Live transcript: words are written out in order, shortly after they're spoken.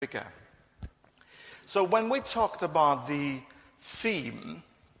bigger. So when we talked about the theme,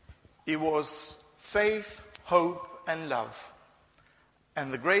 it was faith, hope, and love.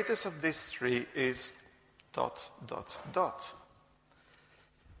 And the greatest of these three is ...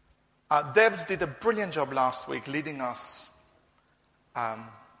 Debs did a brilliant job last week leading us,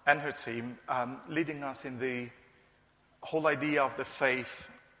 and her team, leading us in the whole idea of the faith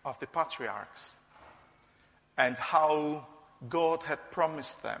of the patriarchs and how God had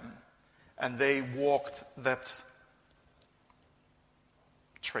promised them, and they walked that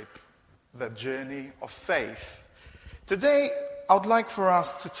trip, that journey of faith. Today, I would like for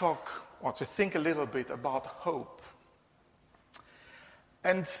us to talk or to think a little bit about hope.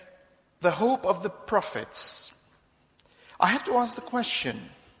 And the hope of the prophets. I have to ask the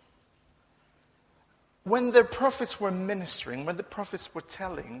question, when the prophets were ministering, when the prophets were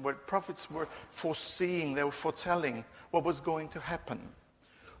telling, when prophets were foreseeing, they were foretelling what was going to happen,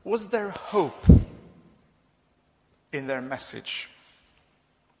 was there hope in their message?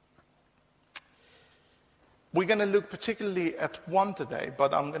 We're going to look particularly at one today,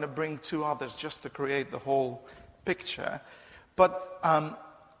 but I'm going to bring two others just to create the whole picture. But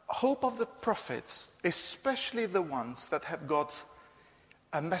hope of the prophets, especially the ones that have got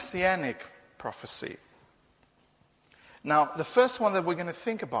a messianic prophecy. Now, the first one that we're going to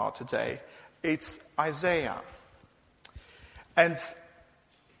think about today, it's Isaiah. And,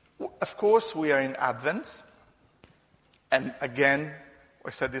 of course, we are in Advent. And again,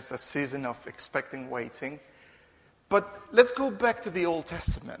 I said it's a season of expecting, waiting. But let's go back to the Old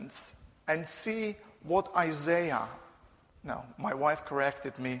Testament and see what Isaiah... No, my wife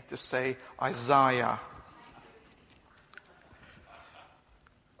corrected me to say Isaiah.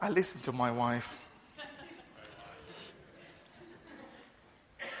 I listen to my wife.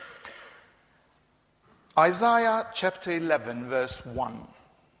 Isaiah chapter 11, verse 1.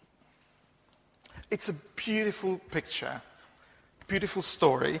 It's a beautiful picture, beautiful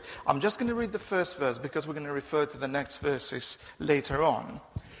story. I'm just going to read the first verse because we're going to refer to the next verses later on.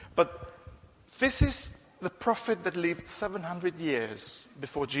 But this is the prophet that lived 700 years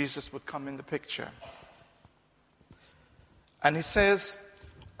before Jesus would come in the picture. And he says,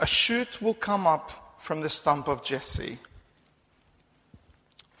 a shoot will come up from the stump of Jesse.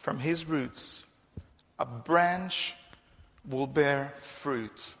 From his roots, a branch will bear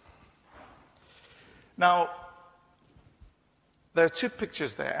fruit. Now, there are two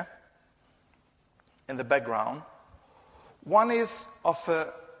pictures there in the background. One is of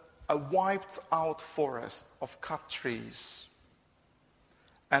a wiped out forest of cut trees.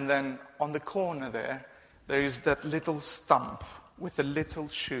 And then on the corner there is that little stump with a little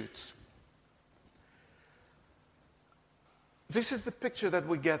shoot. This is the picture that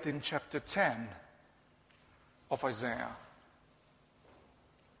we get in chapter 10 of Isaiah.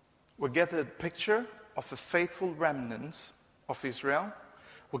 We get a picture of the faithful remnant of Israel.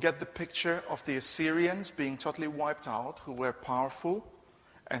 We get the picture of the Assyrians being totally wiped out, who were powerful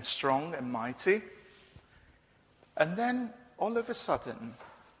and strong and mighty. And then, all of a sudden,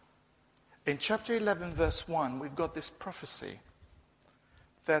 in chapter 11, verse 1, we've got this prophecy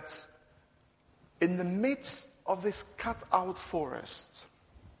that in the midst of this cut-out forest,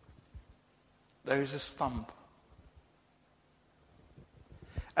 there is a stump.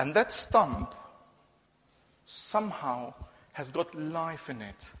 And that stump somehow has got life in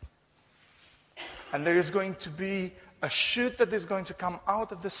it. And there is going to be a shoot that is going to come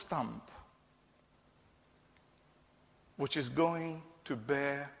out of the stump, which is going to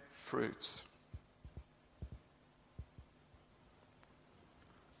bear fruit.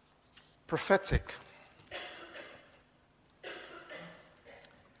 Prophetic.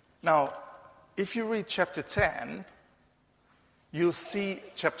 Now, if you read chapter 10, you'll see,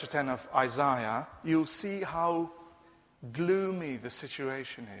 chapter 10 of Isaiah, you'll see how gloomy the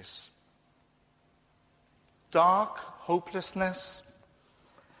situation is. Dark, hopelessness.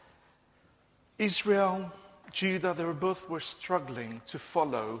 Israel, Judah, they both were struggling to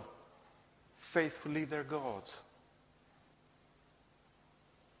follow faithfully their God.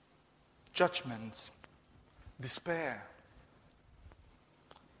 Judgment, despair.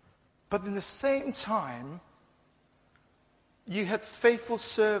 But in the same time, you had faithful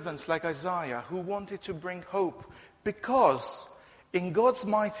servants like Isaiah who wanted to bring hope because in God's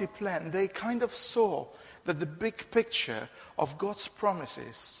mighty plan, they kind of saw that the big picture of God's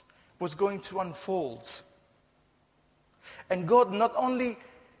promises was going to unfold. And God, not only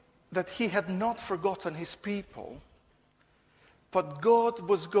that he had not forgotten his people, but God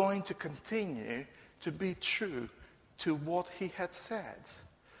was going to continue to be true to what he had said,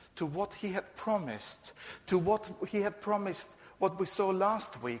 to what he had promised, to what he had promised what we saw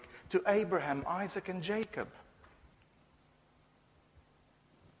last week to Abraham, Isaac, and Jacob.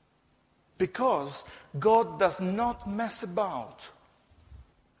 Because God does not mess about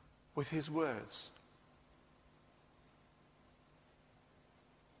with his words.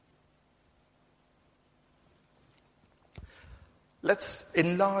 Let's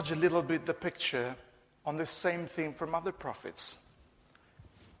enlarge a little bit the picture on the same theme from other prophets.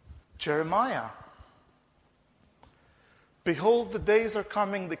 Jeremiah. Behold, the days are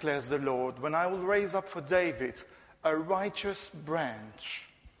coming, declares the Lord, when I will raise up for David a righteous branch,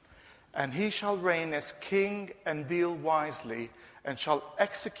 and he shall reign as king and deal wisely, and shall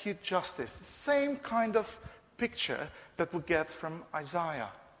execute justice. The same kind of picture that we get from Isaiah.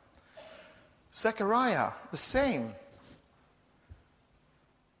 Zechariah, the same.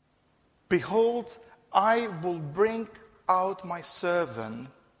 Behold, I will bring out my servant,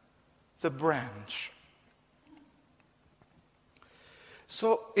 the branch.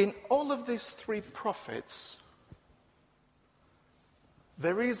 So in all of these three prophets,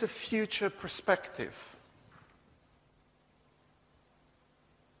 there is a future perspective.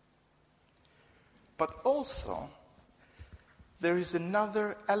 But also, there is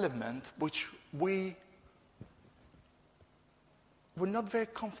another element which we're not very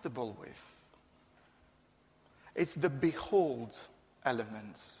comfortable with. It's the behold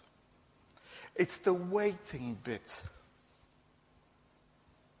element. It's the waiting bit.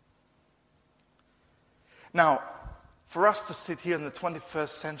 Now, for us to sit here in the 21st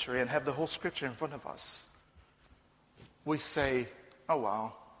century and have the whole scripture in front of us, we say, oh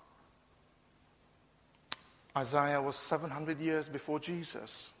wow, Isaiah was 700 years before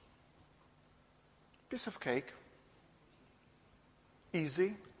Jesus. Piece of cake.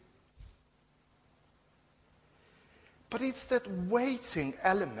 Easy. But it's that waiting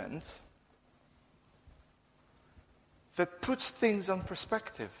element that puts things on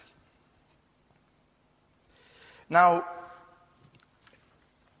perspective. Now,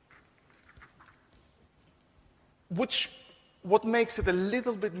 what makes it a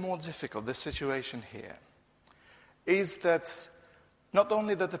little bit more difficult, the situation here, is that not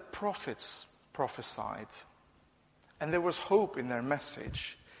only that the prophets prophesied, and there was hope in their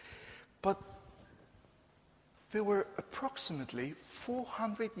message, but there were approximately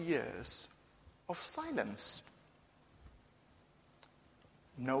 400 years of silence.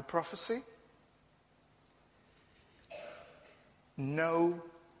 No prophecy, no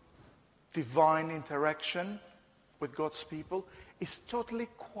divine interaction with God's people. It's totally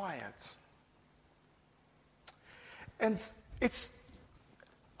quiet. And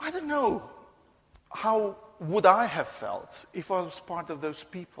I don't know, how would I have felt if I was part of those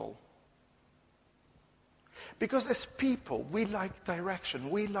people? Because as people, we like direction,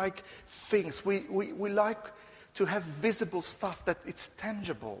 we like things, we like to have visible stuff that it's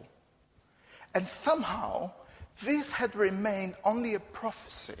tangible. And somehow, this had remained only a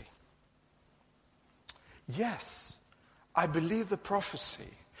prophecy. Yes, I believe the prophecy.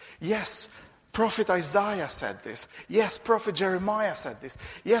 Yes, Prophet Isaiah said this. Yes, Prophet Jeremiah said this.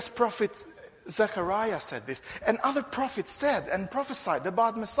 Yes, Prophet Zechariah said this. And other prophets said and prophesied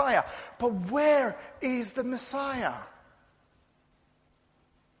about Messiah. But where is the Messiah?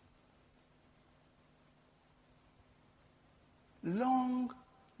 Long,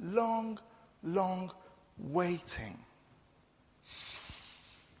 long, long waiting.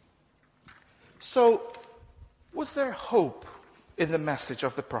 So, was there hope in the message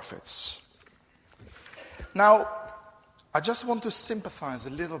of the prophets? Now, I just want to sympathize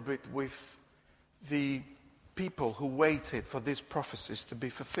a little bit with the people who waited for these prophecies to be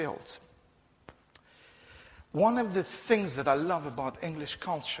fulfilled. One of the things that I love about English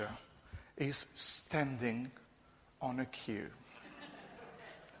culture is standing on a queue.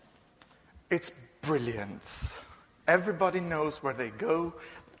 It's brilliant. Everybody knows where they go.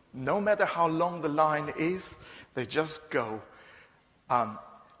 No matter how long the line is, they just go.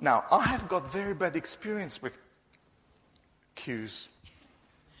 Now, I have got very bad experience with queues.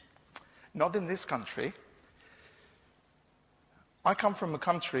 Not in this country. I come from a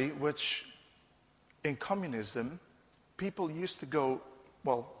country which, in communism, people used to go,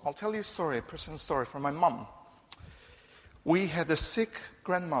 well, I'll tell you a story, a personal story from my mum. We had a sick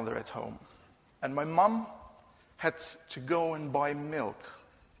grandmother at home, and my mum had to go and buy milk.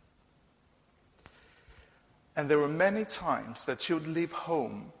 And there were many times that she would leave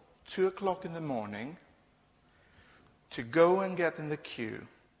home 2 o'clock in the morning to go and get in the queue.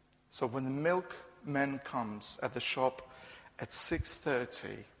 So when the milkman comes at the shop at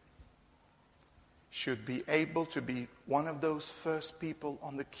 6:30, she would be able to be one of those first people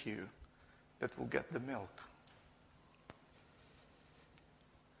on the queue that will get the milk.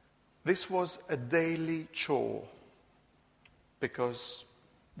 This was a daily chore because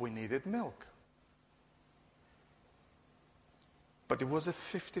we needed milk. But it was a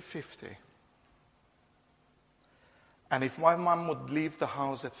 50-50. And if my mum would leave the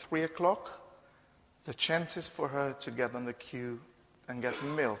house at 3 o'clock, the chances for her to get on the queue and get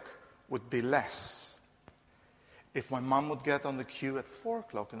milk would be less. If my mum would get on the queue at 4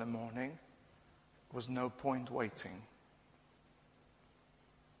 o'clock in the morning, there was no point waiting.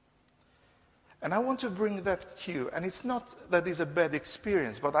 And I want to bring that queue, and it's not that it's a bad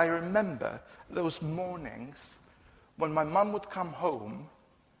experience, but I remember those mornings when my mum would come home.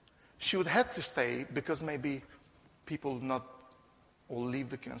 She would have to stay because maybe people would not all leave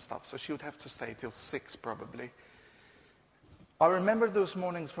the queue and stuff, so she would have to stay till 6 probably. I remember those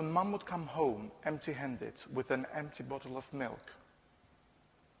mornings when Mum would come home empty-handed with an empty bottle of milk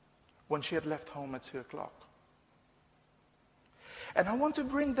when she had left home at 2 o'clock. And I want to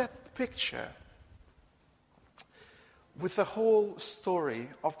bring that picture with the whole story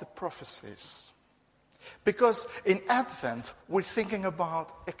of the prophecies. Because in Advent, we're thinking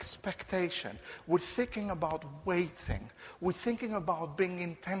about expectation. We're thinking about waiting. We're thinking about being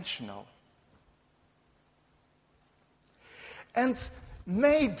intentional. And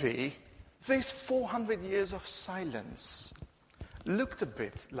maybe these 400 years of silence looked a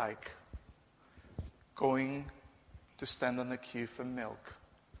bit like going to stand on the queue for milk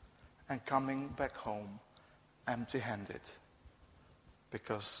and coming back home empty-handed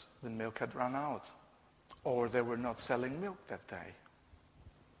because the milk had run out. Or they were not selling milk that day.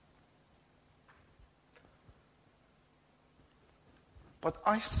 But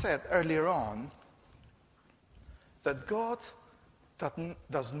I said earlier on that God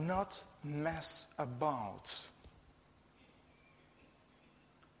does not mess about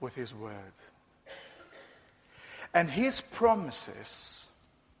with His word. And His promises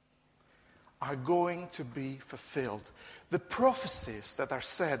are going to be fulfilled. The prophecies that are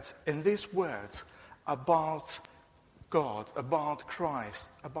said in this word about God, about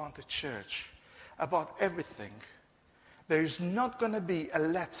Christ, about the church, about everything. There is not going to be a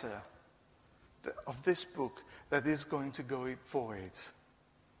letter of this book that is going to go void.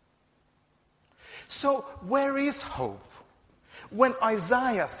 So where is hope? When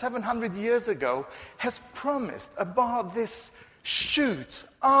Isaiah 700 years ago has promised about this shoot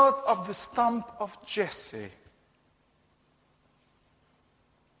out of the stump of Jesse.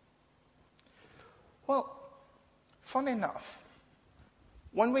 Well, funny enough,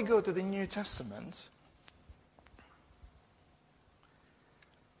 when we go to the New Testament,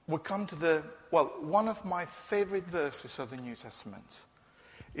 we come to one of my favorite verses of the New Testament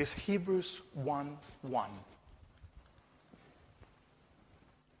is Hebrews 1:1.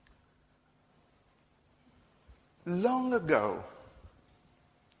 Long ago,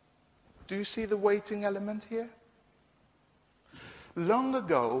 do you see the waiting element here? Long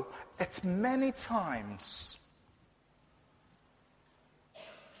ago, at many times,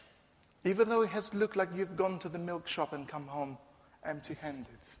 even though it has looked like you've gone to the milk shop and come home empty-handed,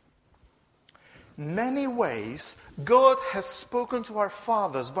 many ways God has spoken to our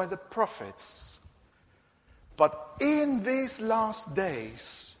fathers by the prophets. But in these last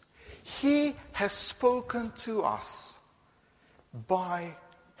days, He has spoken to us by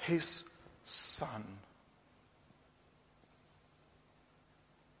His Son.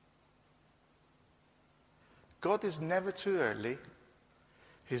 God is never too early.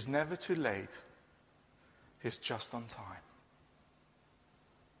 He's never too late. He's just on time.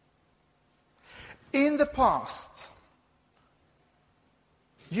 In the past,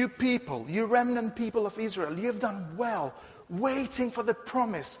 you people, you remnant people of Israel, you've done well waiting for the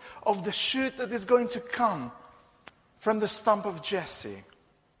promise of the shoot that is going to come from the stump of Jesse.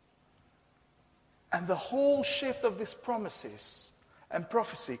 And the whole shift of these promises and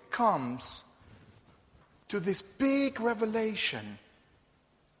prophecy comes to this big revelation.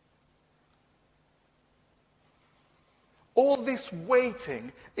 All this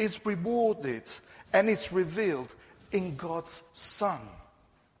waiting is rewarded and it's revealed in God's Son.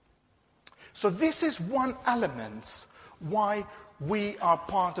 So this is one element why we are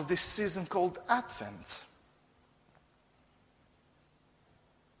part of this season called Advent.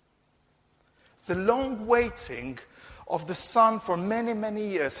 The long waiting of the Son for many, many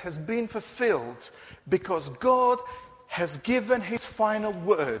years has been fulfilled because God has given His final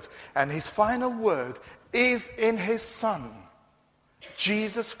word, and His final word is in His Son,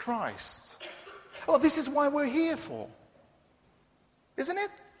 Jesus Christ. Oh, this is why we're here for, isn't it?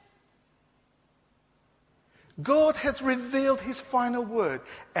 God has revealed His final word,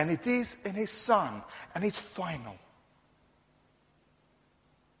 and it is in His Son, and it's final.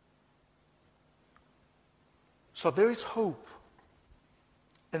 So there is hope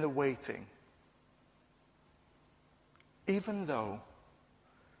in the waiting, even though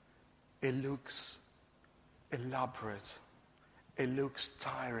it looks elaborate, it looks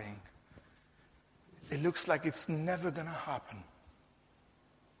tiring, it looks like it's never going to happen.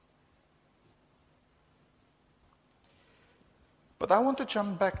 But I want to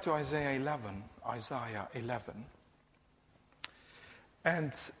jump back to Isaiah 11,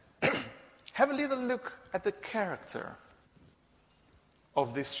 and have a little look at the character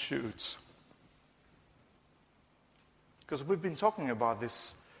of this shoot. Because we've been talking about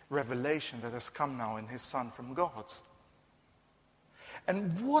this revelation that has come now in his Son from God.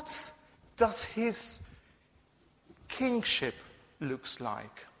 And what does his kingship looks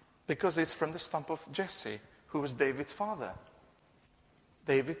like? Because it's from the stump of Jesse, who was David's father.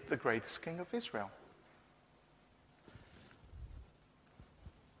 David, the greatest king of Israel.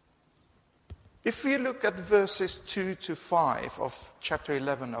 If we look at verses 2 to 5 of chapter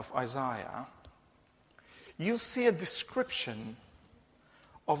 11 of Isaiah, you see a description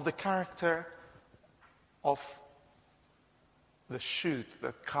of the character of the shoot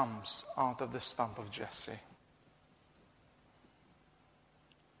that comes out of the stump of Jesse.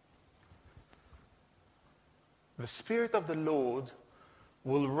 The Spirit of the Lord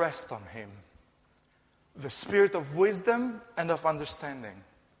will rest on him. The Spirit of wisdom and of understanding.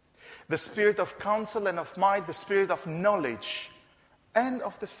 The Spirit of counsel and of might, the Spirit of knowledge and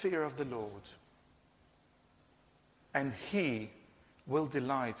of the fear of the Lord. And he will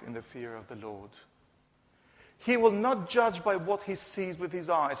delight in the fear of the Lord. He will not judge by what he sees with his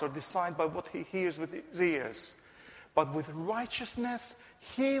eyes or decide by what he hears with his ears. But with righteousness,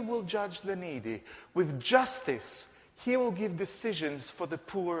 he will judge the needy. With justice, he will give decisions for the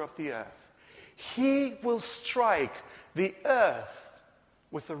poor of the earth. He will strike the earth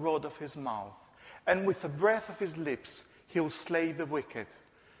with the rod of his mouth, and with the breath of his lips, he will slay the wicked.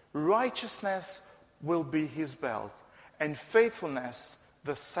 Righteousness will be his belt, and faithfulness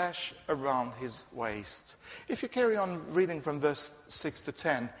the sash around his waist. If you carry on reading from verse 6 to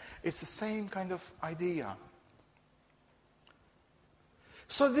 10, it's the same kind of idea.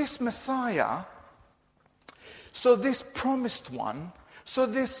 So this Messiah, so this promised one, so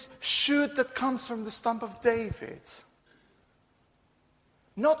this shoot that comes from the stump of David,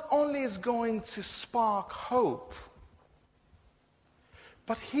 not only is going to spark hope,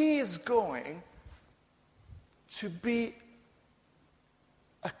 but he is going to be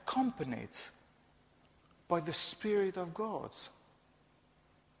accompanied by the Spirit of God.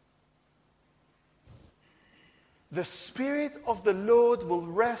 The Spirit of the Lord will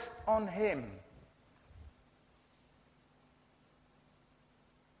rest on him.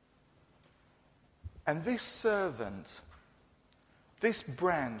 And this servant, this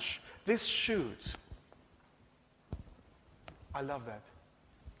branch, this shoot, I love that.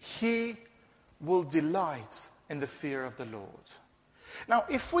 He will delight in the fear of the Lord. Now,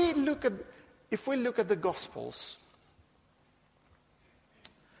 if we look at the Gospels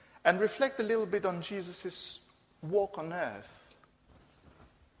and reflect a little bit on Jesus' walk on earth,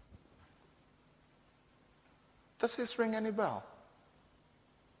 does this ring any bell?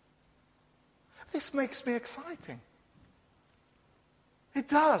 This makes me exciting. It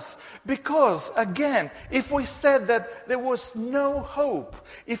does. Because, again, if we said that there was no hope,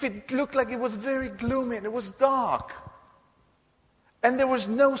 if it looked like it was very gloomy and it was dark, and there was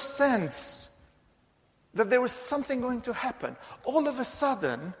no sense that there was something going to happen, all of a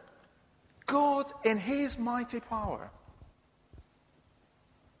sudden, God, in his mighty power,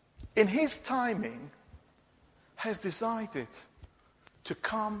 in his timing, has decided to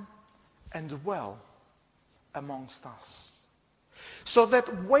come and dwell amongst us. So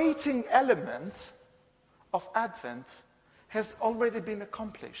that waiting element of Advent has already been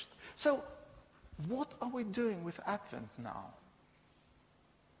accomplished. So what are we doing with Advent now?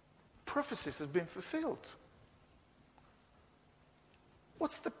 Prophecies have been fulfilled.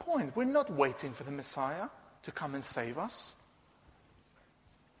 What's the point? We're not waiting for the Messiah to come and save us.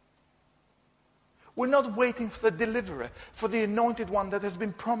 We're not waiting for the deliverer, for the anointed one that has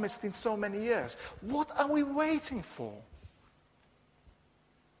been promised in so many years. What are we waiting for?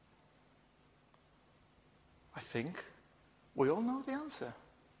 I think we all know the answer.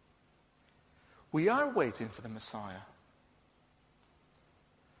 We are waiting for the Messiah.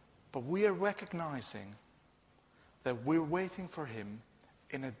 But we are recognizing that we're waiting for him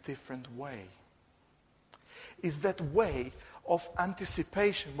in a different way. Is that way of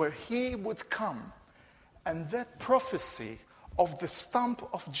anticipation where he would come and that prophecy of the stump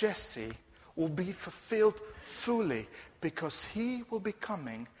of Jesse will be fulfilled fully because he will be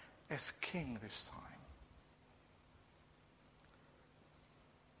coming as king this time.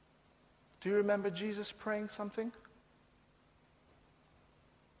 Do you remember Jesus praying something?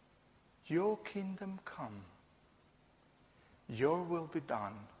 Your kingdom come, your will be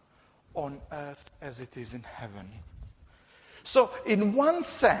done on earth as it is in heaven. So in one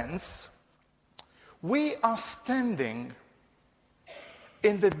sense, we are standing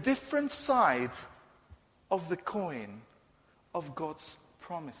in the different side of the coin of God's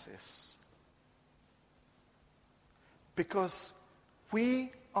promises. Because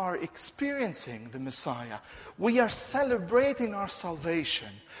we are experiencing the Messiah. We are celebrating our salvation.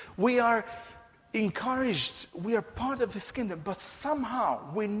 We are encouraged. We are part of this kingdom. But somehow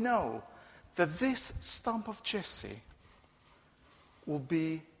we know that this stump of Jesse will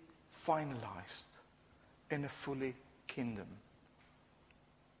be finalized in a fully kingdom.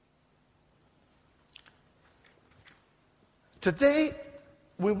 Today,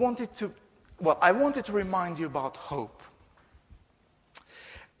 I wanted to remind you about hope.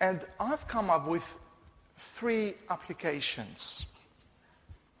 And I've come up with 3 applications.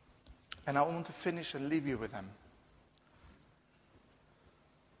 And I want to finish and leave you with them.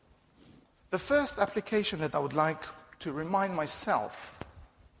 The first application that I would like to remind myself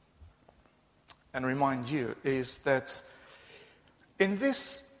and remind you is that in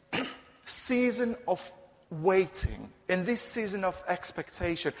this season of waiting, in this season of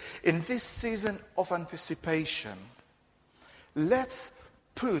expectation, in this season of anticipation, let's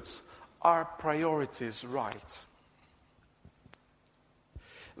put our priorities right.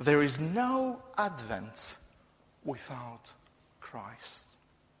 There is no Advent without Christ.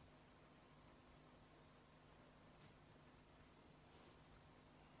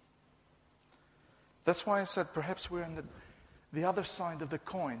 That's why I said perhaps we're on the other side of the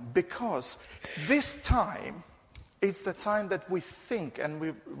coin, because this time is the time that we think and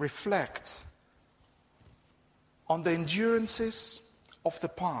we reflect on the endurances of the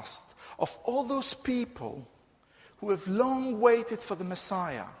past, of all those people who have long waited for the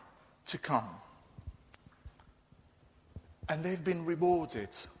Messiah to come. And they've been rewarded.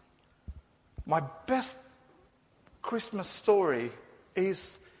 My best Christmas story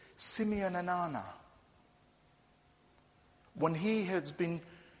is Simeon and Anna. When he has been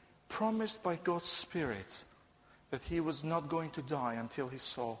promised by God's Spirit that he was not going to die until he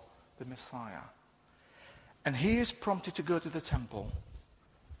saw the Messiah. And he is prompted to go to the temple.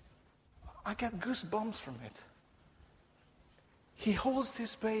 I get goosebumps from it. He holds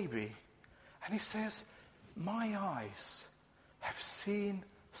this baby and he says, my eyes have seen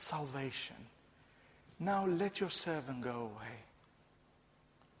salvation. Now let your servant go away.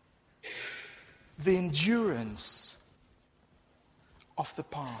 The endurance of the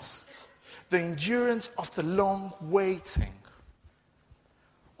past, the endurance of the long waiting.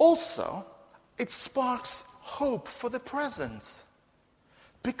 Also, it sparks hope for the present,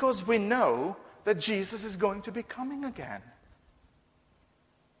 because we know that Jesus is going to be coming again.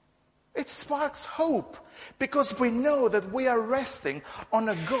 It sparks hope because we know that we are resting on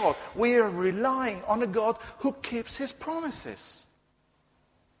a God, we are relying on a God who keeps his promises.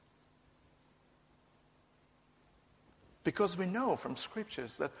 Because we know from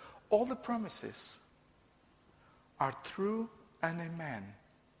scriptures that all the promises are true and amen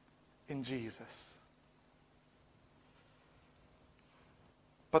in Jesus.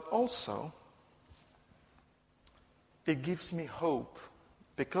 But also, it gives me hope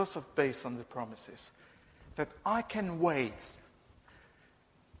based on the promises, that I can wait.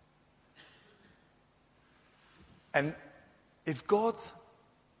 And if God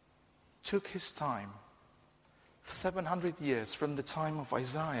took his time, 700 years from the time of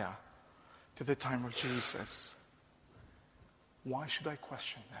Isaiah to the time of Jesus, why should I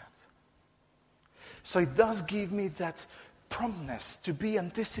question that? So it does give me that promptness to be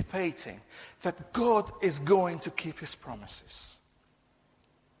anticipating that God is going to keep his promises.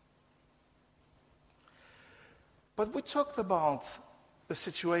 But we talked about the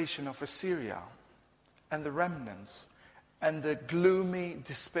situation of Assyria and the remnants and the gloomy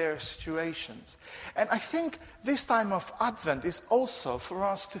despair situations. And I think this time of Advent is also for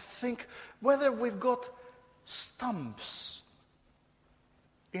us to think whether we've got stumps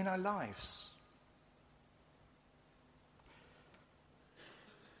in our lives.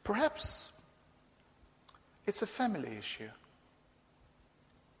 Perhaps it's a family issue.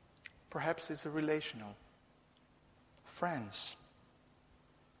 Perhaps it's a relational. Friends.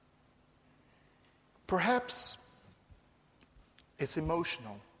 Perhaps it's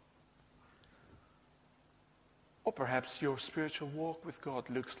emotional. Or perhaps your spiritual walk with God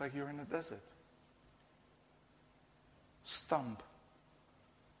looks like you're in a desert. Stump.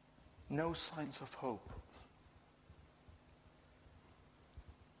 No signs of hope.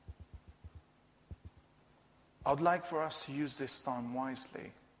 I would like for us to use this time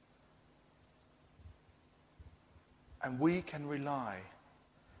wisely. And we can rely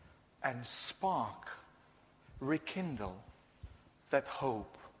and spark, rekindle that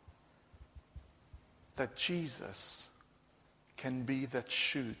hope that Jesus can be that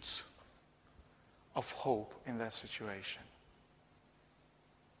shoot of hope in that situation.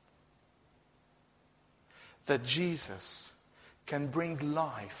 That Jesus can bring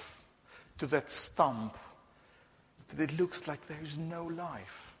life to that stump that it looks like there is no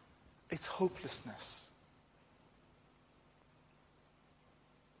life. It's hopelessness.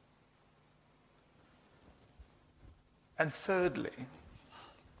 And thirdly,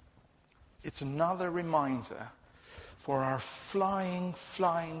 it's another reminder for our flying,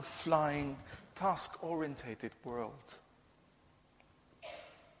 task-orientated world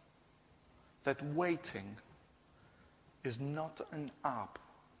that waiting is not an app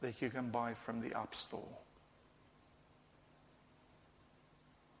that you can buy from the App Store.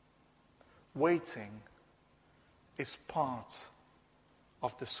 Waiting is part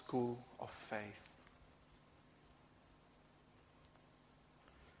of the school of faith.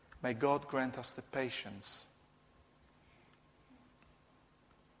 May God grant us the patience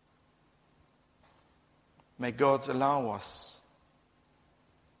may God allow us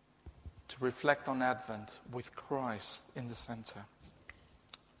to reflect on Advent with Christ in the center.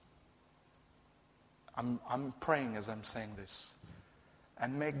 I'm praying as I'm saying this.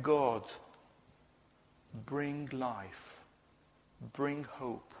 And may God bring life, bring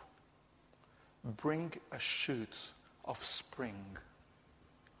hope, bring a shoot of spring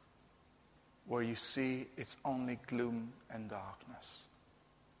where you see it's only gloom and darkness.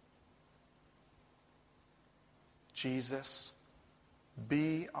 Jesus,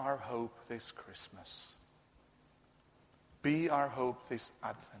 be our hope this Christmas. Be our hope this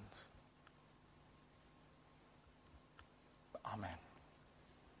Advent. Amen.